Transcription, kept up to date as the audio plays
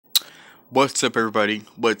What's up, everybody?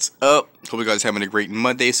 What's up? Hope you guys having a great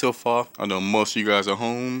Monday so far. I know most of you guys are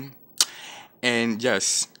home. And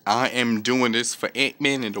yes, I am doing this for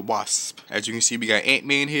Ant-Man and the Wasp. As you can see, we got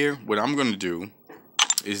Ant-Man here. What I'm going to do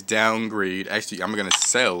is downgrade. Actually, I'm going to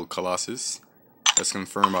sell Colossus. Let's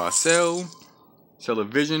confirm our sell. Sell a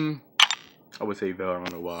Vision. I would say Val, I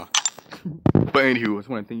don't know why. But anywho, I just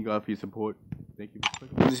want to thank you guys for your support. Thank you for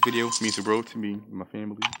clicking on this video. It means the world to me and my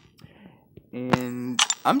family. And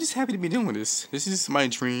I'm just happy to be doing this. This is my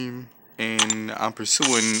dream, and I'm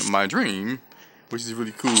pursuing my dream, which is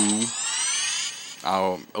really cool.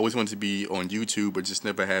 I always wanted to be on YouTube, but just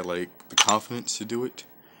never had like the confidence to do it.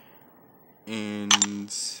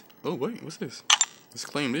 And oh wait, what's this? Let's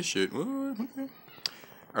claim this shit. What? Okay. All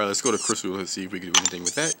right, let's go to Crystal. Let's see if we can do anything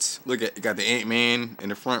with that. Look at, you got the Ant-Man in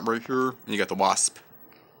the front right here, and you got the Wasp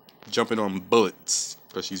jumping on bullets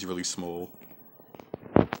because she's really small.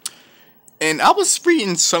 And I was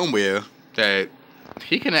reading somewhere that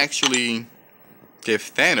he can actually give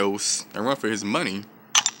Thanos a run for his money.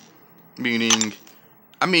 Meaning,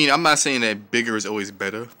 I'm not saying that bigger is always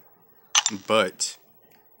better, but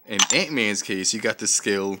in Ant-Man's case, he got the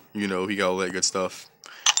skill, you know, he got all that good stuff.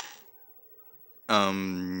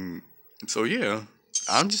 So yeah,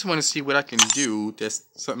 I just want to see what I can do that's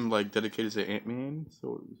something like dedicated to Ant-Man.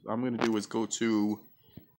 So what I'm going to do is go to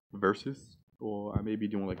Versus. Or I may be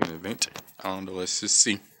doing like an event. I don't know. Let's just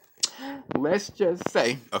see. Let's just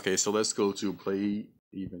say. Okay, so let's go to play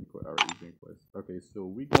event quest. Alright, event quest. Okay, so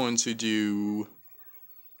we're going to do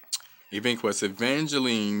event quest.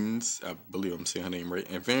 Evangeline's. I believe I'm saying her name right.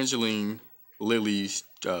 Evangeline, Lilly's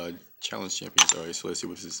challenge champions. Alright, so let's see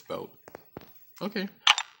what this is about. Okay.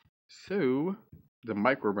 So the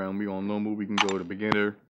micro round, we on normal. We can go to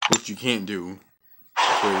beginner, which you can't do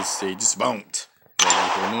because they just won't. So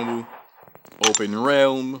go normal. Open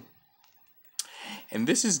realm, and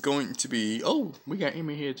this is going to be. Oh, we got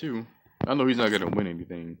him in here too. I know he's not gonna win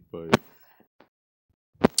anything, but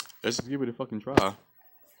let's just give it a fucking try.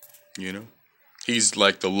 You know, he's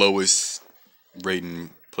like the lowest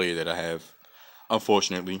rating player that I have,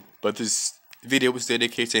 unfortunately. But this video was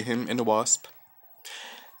dedicated to him and the Wasp.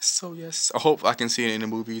 So yes, I hope I can see it in the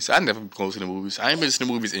movies. I never been close to the movies. I ain't been to the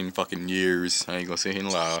movies in fucking years. I ain't gonna sit here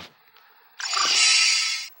and lie.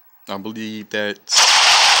 I believe that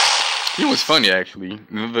it was funny actually.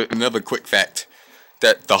 Another quick fact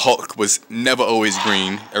that the Hulk was never always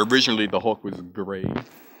green. Originally, the Hulk was gray.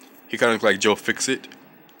 He kind of looked like Joe Fixit.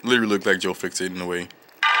 Literally looked like Joe Fixit in a way.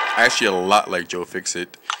 Actually, a lot like Joe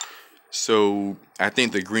Fixit. So I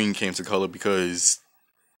think the green came to color because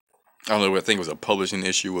I don't know. I think it was a publishing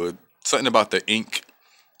issue or something about the ink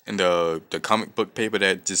and the comic book paper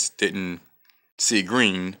that just didn't see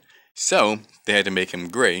green. So they had to make him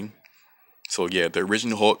gray. So yeah, the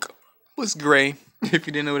original Hulk was gray. If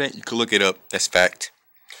you didn't know that, you could look it up. That's fact.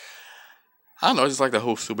 I don't know, I just like the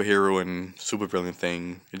whole superhero and supervillain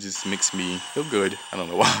thing. It just makes me feel good. I don't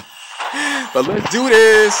know why. But let's do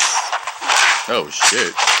this! Oh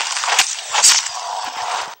shit.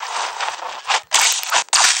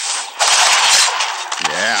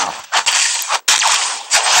 Yeah.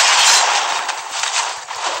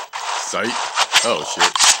 Sight. Oh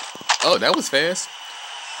shit. Oh, that was fast.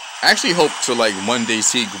 I actually hope to like one day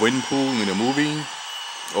see Gwenpool in a movie,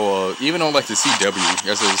 or even on like the CW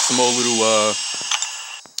as a small little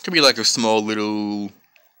could be like a small little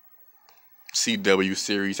CW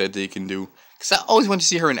series that they can do. Cause I always wanted to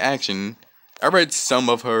see her in action. I read some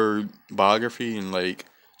of her biography and like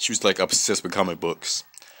she was like obsessed with comic books,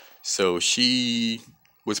 so she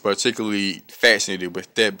was particularly fascinated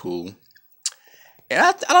with Deadpool. And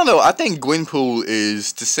I don't know. I think Gwenpool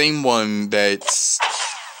is the same one that's.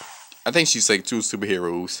 I think she's like two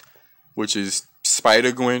superheroes, which is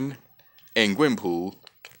Spider-Gwen and Gwenpool.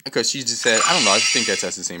 Because she just said, I don't know, I just think that's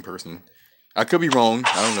the same person. I could be wrong,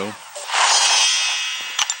 I don't know.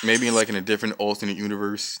 Maybe like in a different alternate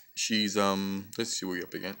universe. She's, let's see what we're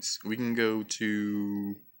up against. We can go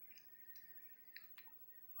to,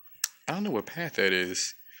 I don't know what path that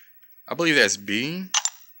is. I believe that's B.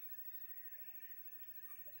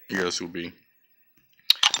 Yeah, this will be.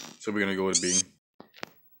 So we're gonna go with B.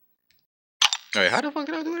 Alright, how the fuck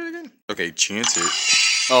did I do it again? Okay, chance it.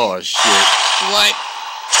 Oh shit. What?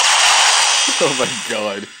 Oh my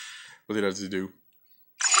god. What did I just do?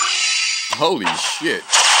 Holy shit.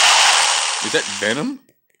 Is that Venom?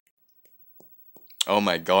 Oh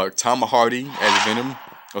my god. Tom Hardy as Venom?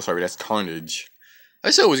 Oh sorry, that's Carnage. I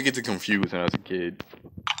used to always get confused when I was a kid.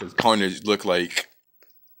 Because Carnage looked like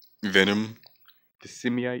Venom. The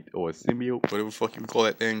symbiote or a symbiote, whatever the fuck you call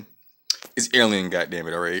that thing. It's alien,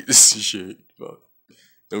 goddammit, alright? This is shit. Fuck.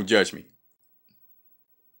 Don't judge me.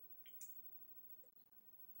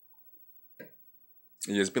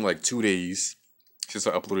 Yeah, it's been like 2 days since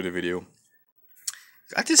I uploaded a video.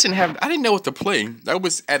 I didn't know what to play. I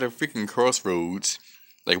was at a freaking crossroads.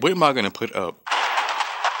 Like, what am I gonna put up?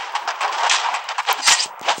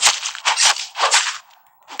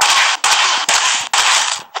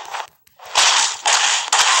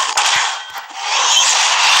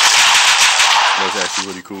 That was actually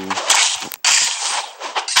really cool.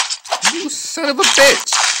 You son of a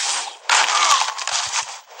bitch!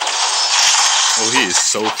 Oh, he is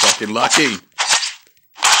so fucking lucky.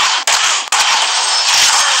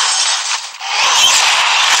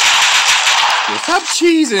 Yo, stop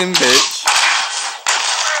cheesing, bitch.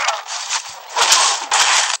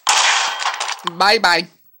 Bye-bye.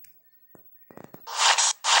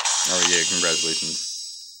 Oh, yeah, congratulations.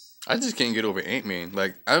 I just can't get over Ant-Man.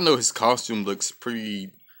 Like, I don't know, his costume looks pretty,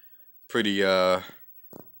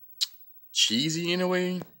 cheesy in a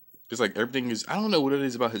way. It's like everything is, I don't know what it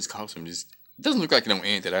is about his costume. Just, it doesn't look like no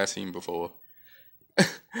Ant that I've seen before.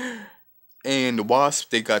 And the Wasp,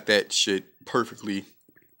 they got that shit perfectly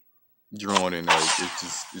drawn in. Like,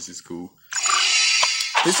 it's just cool.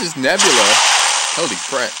 This is Nebula. Holy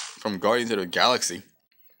crap. From Guardians of the Galaxy.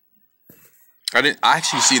 I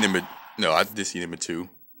actually see them, no, I did see them at 2.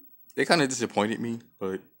 They kind of disappointed me,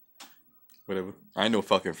 but whatever. I ain't no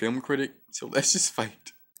fucking film critic, so let's just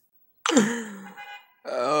fight.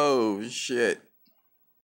 Oh, shit.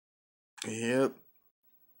 Yep.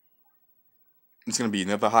 It's gonna be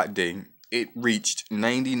another hot day. It reached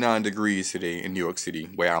 99 degrees today in New York City,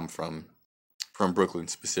 where I'm from Brooklyn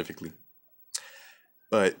specifically.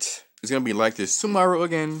 But it's gonna be like this tomorrow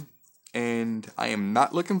again, and I am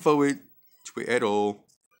not looking forward to it at all.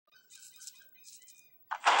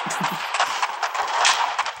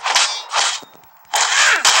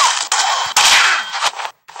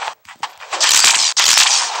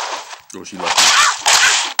 Oh, she lucky.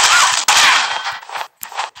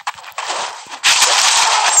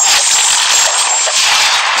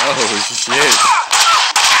 Oh, shit.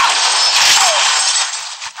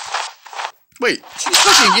 Wait, she's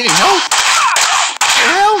fucking getting help?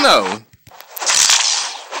 Hell no.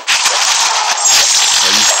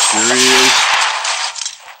 Are you serious?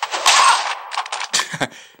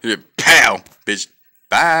 Pow, bitch.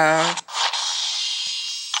 Bye.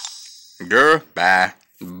 Girl, bye.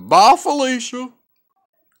 Bye, Felicia.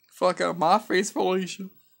 Fuck out my face, Felicia.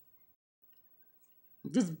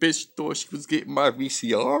 This bitch thought she was getting my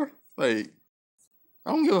VCR? Like,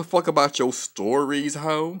 I don't give a fuck about your stories,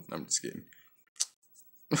 ho. I'm just kidding.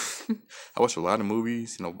 I watch a lot of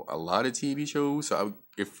movies and a lot of TV shows, so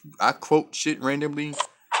if I quote shit randomly,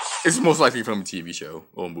 it's most likely from a TV show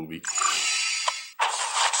or a movie.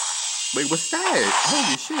 Wait, what's that?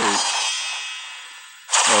 Holy shit.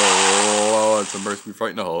 Oh, Lord, it's a mercy, we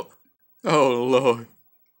fighting the Hulk. Oh, Lord.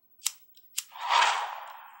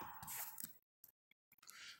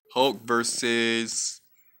 Hulk versus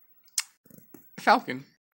Falcon.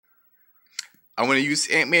 I want to use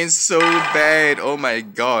Ant-Man so bad. Oh, my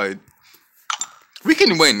God. We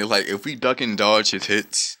can win. Like, if we duck and dodge his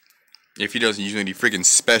hits, if he doesn't use any freaking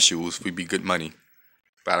specials, we'd be good money.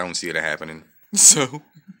 But I don't see it happening. So,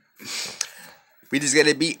 we just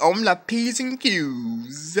gotta be on the P's and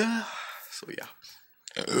Q's. So, yeah.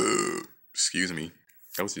 Excuse me.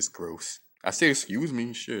 That was just gross. I said excuse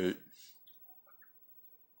me. Shit.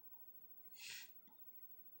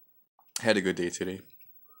 Had a good day today.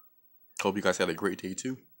 Hope you guys had a great day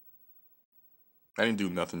too. I didn't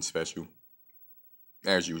do nothing special.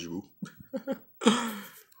 As usual.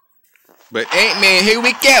 But Ant-Man, here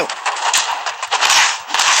we go!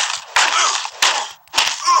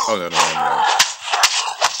 Oh, no.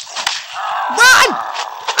 Run!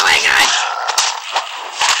 Oh my God!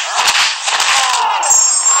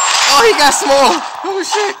 Oh, he got small! Oh,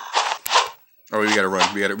 shit! Oh, we gotta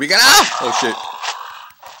run. We gotta, ah! Oh, shit.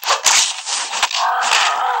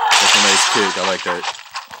 That's a nice kick. I like that.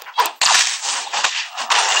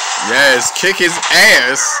 Yes, kick his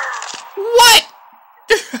ass. What?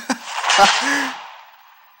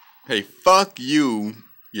 Hey, fuck you,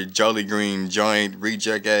 you Jolly Green giant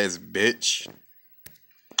reject ass bitch.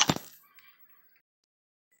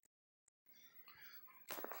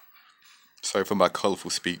 Sorry for my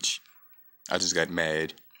colorful speech. I just got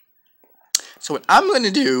mad. So what I'm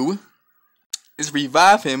gonna do is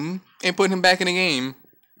revive him and put him back in the game.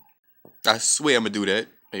 I swear I'm gonna do that.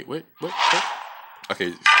 Wait, what?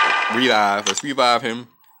 Okay, revive. Let's revive him.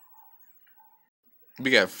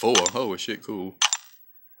 We got 4. Oh, shit, cool.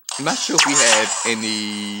 I'm not sure if we have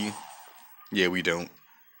any... Yeah, we don't.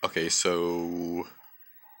 Okay, so...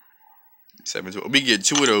 7, 12. We get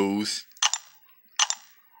 2 of those.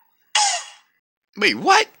 Wait,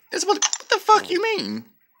 what? That's what the fuck you mean?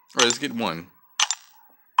 Alright, let's get 1.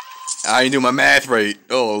 I ain't do my math right.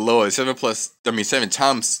 Oh lord, 7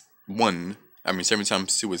 times 1. 7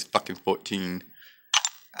 times 2 is fucking 14.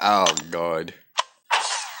 Oh god.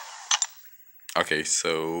 Okay,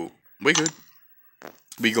 so we good.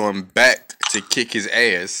 We going back to kick his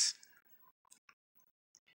ass.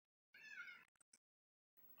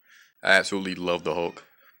 I absolutely love the Hulk.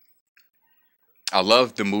 I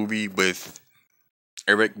love the movie with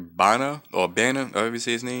Eric Bana, or Bana, however you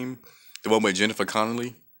say his name. The one with Jennifer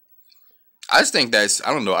Connelly. I just think that's,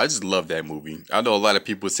 I don't know, I just love that movie. I know a lot of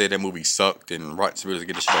people say that movie sucked and Rotten Tomatoes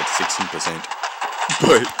get this shit like 16%.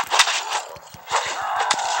 But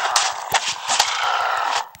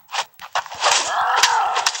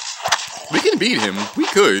we can beat him. We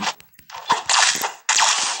could.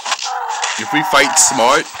 If we fight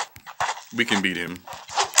smart, we can beat him.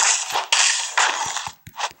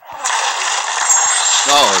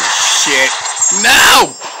 Oh shit.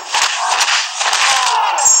 No!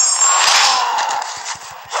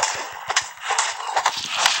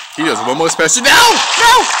 He does one more special. No!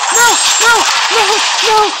 No! No! No! No!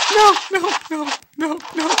 No! No! No! No!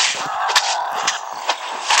 No!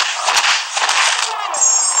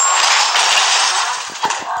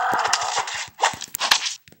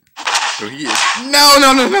 So he is. No!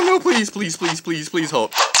 No! No! No! No! Please! Please! Please! Please! Please!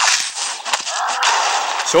 Hulk.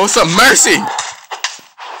 Show us some mercy.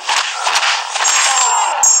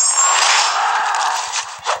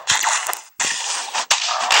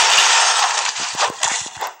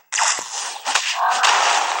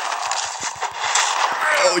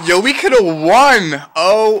 Yo, we could have won!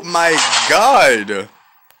 Oh my god!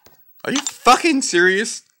 Are you fucking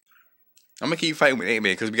serious? I'm gonna keep fighting with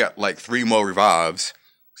Ant-Man because we got like 3 more revives.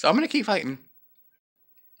 So I'm gonna keep fighting.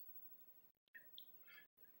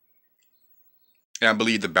 And I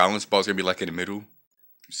believe the balance ball's gonna be like in the middle.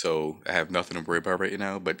 So I have nothing to worry about right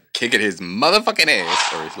now. But kicking his motherfucking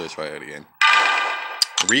ass. Alright, so let's try that again.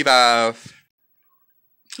 Revive.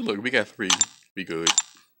 So look, we got 3. Be good.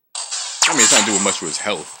 I mean, it's not doing much with his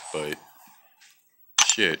health, but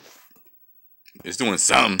shit, it's doing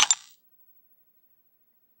something.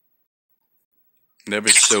 Never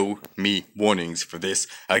show me warnings for this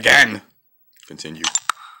again. Continue.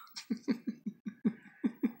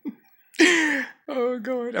 Oh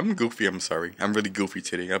god, I'm goofy. I'm sorry. I'm really goofy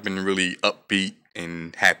today. I've been really upbeat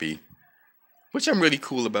and happy, which I'm really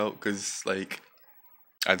cool about because, like,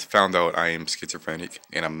 I found out I am schizophrenic,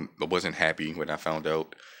 and I wasn't happy when I found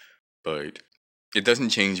out. But it doesn't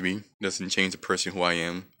change me. It doesn't change the person who I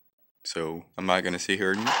am. So I'm not gonna sit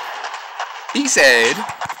here and be sad.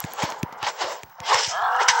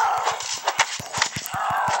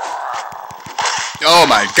 Oh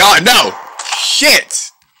my god, no! Shit!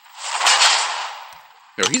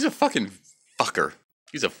 No, he's a fucking fucker.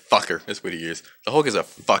 He's a fucker. That's what he is. The Hulk is a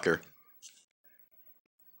fucker.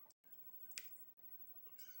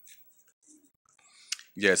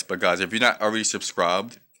 Yes, but guys, if you're not already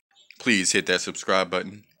subscribed, please hit that subscribe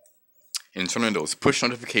button and turn on those push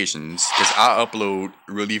notifications because I upload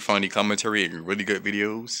really funny commentary and really good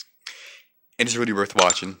videos. And it's really worth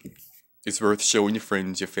watching. It's worth showing your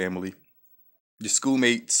friends, your family, your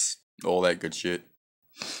schoolmates, all that good shit.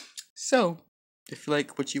 So, if you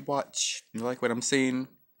like what you watch, you like what I'm saying,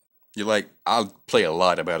 you like, I'll play a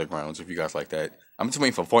lot of Battlegrounds if you guys like that. I'm just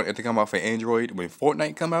waiting for Fortnite to come out for Android. When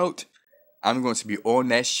Fortnite come out, I'm going to be on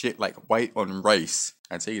that shit like white on rice.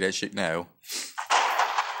 I tell you that shit now.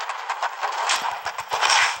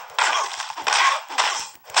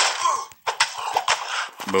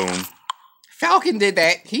 Boom. Falcon did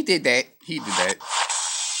that. He did that. He did that.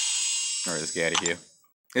 Alright, let's get out of here.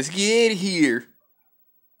 Let's get out of here.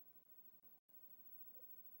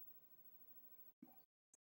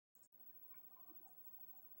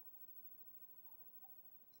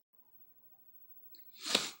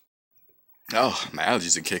 Oh, my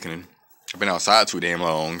allergies are kicking in. I've been outside too damn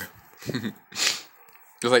long. It's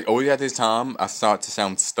like always at this time, I start to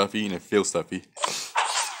sound stuffy and it feels stuffy.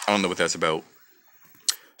 I don't know what that's about.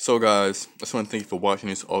 So guys, I just want to thank you for watching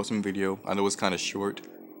this awesome video. I know it's kind of short,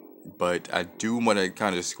 but I do want to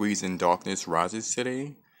kind of squeeze in Darkness Rises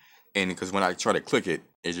today. And because when I try to click it,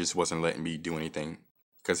 it just wasn't letting me do anything.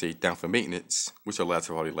 Because it's down for maintenance, which will last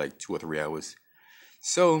for probably like 2 or 3 hours.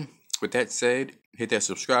 So, with that said, hit that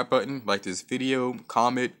subscribe button, like this video,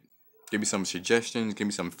 comment, give me some suggestions, give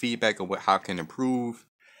me some feedback on how I can improve.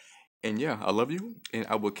 And yeah, I love you, and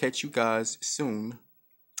I will catch you guys soon.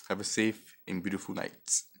 Have a safe and beautiful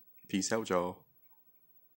night. Peace out, y'all.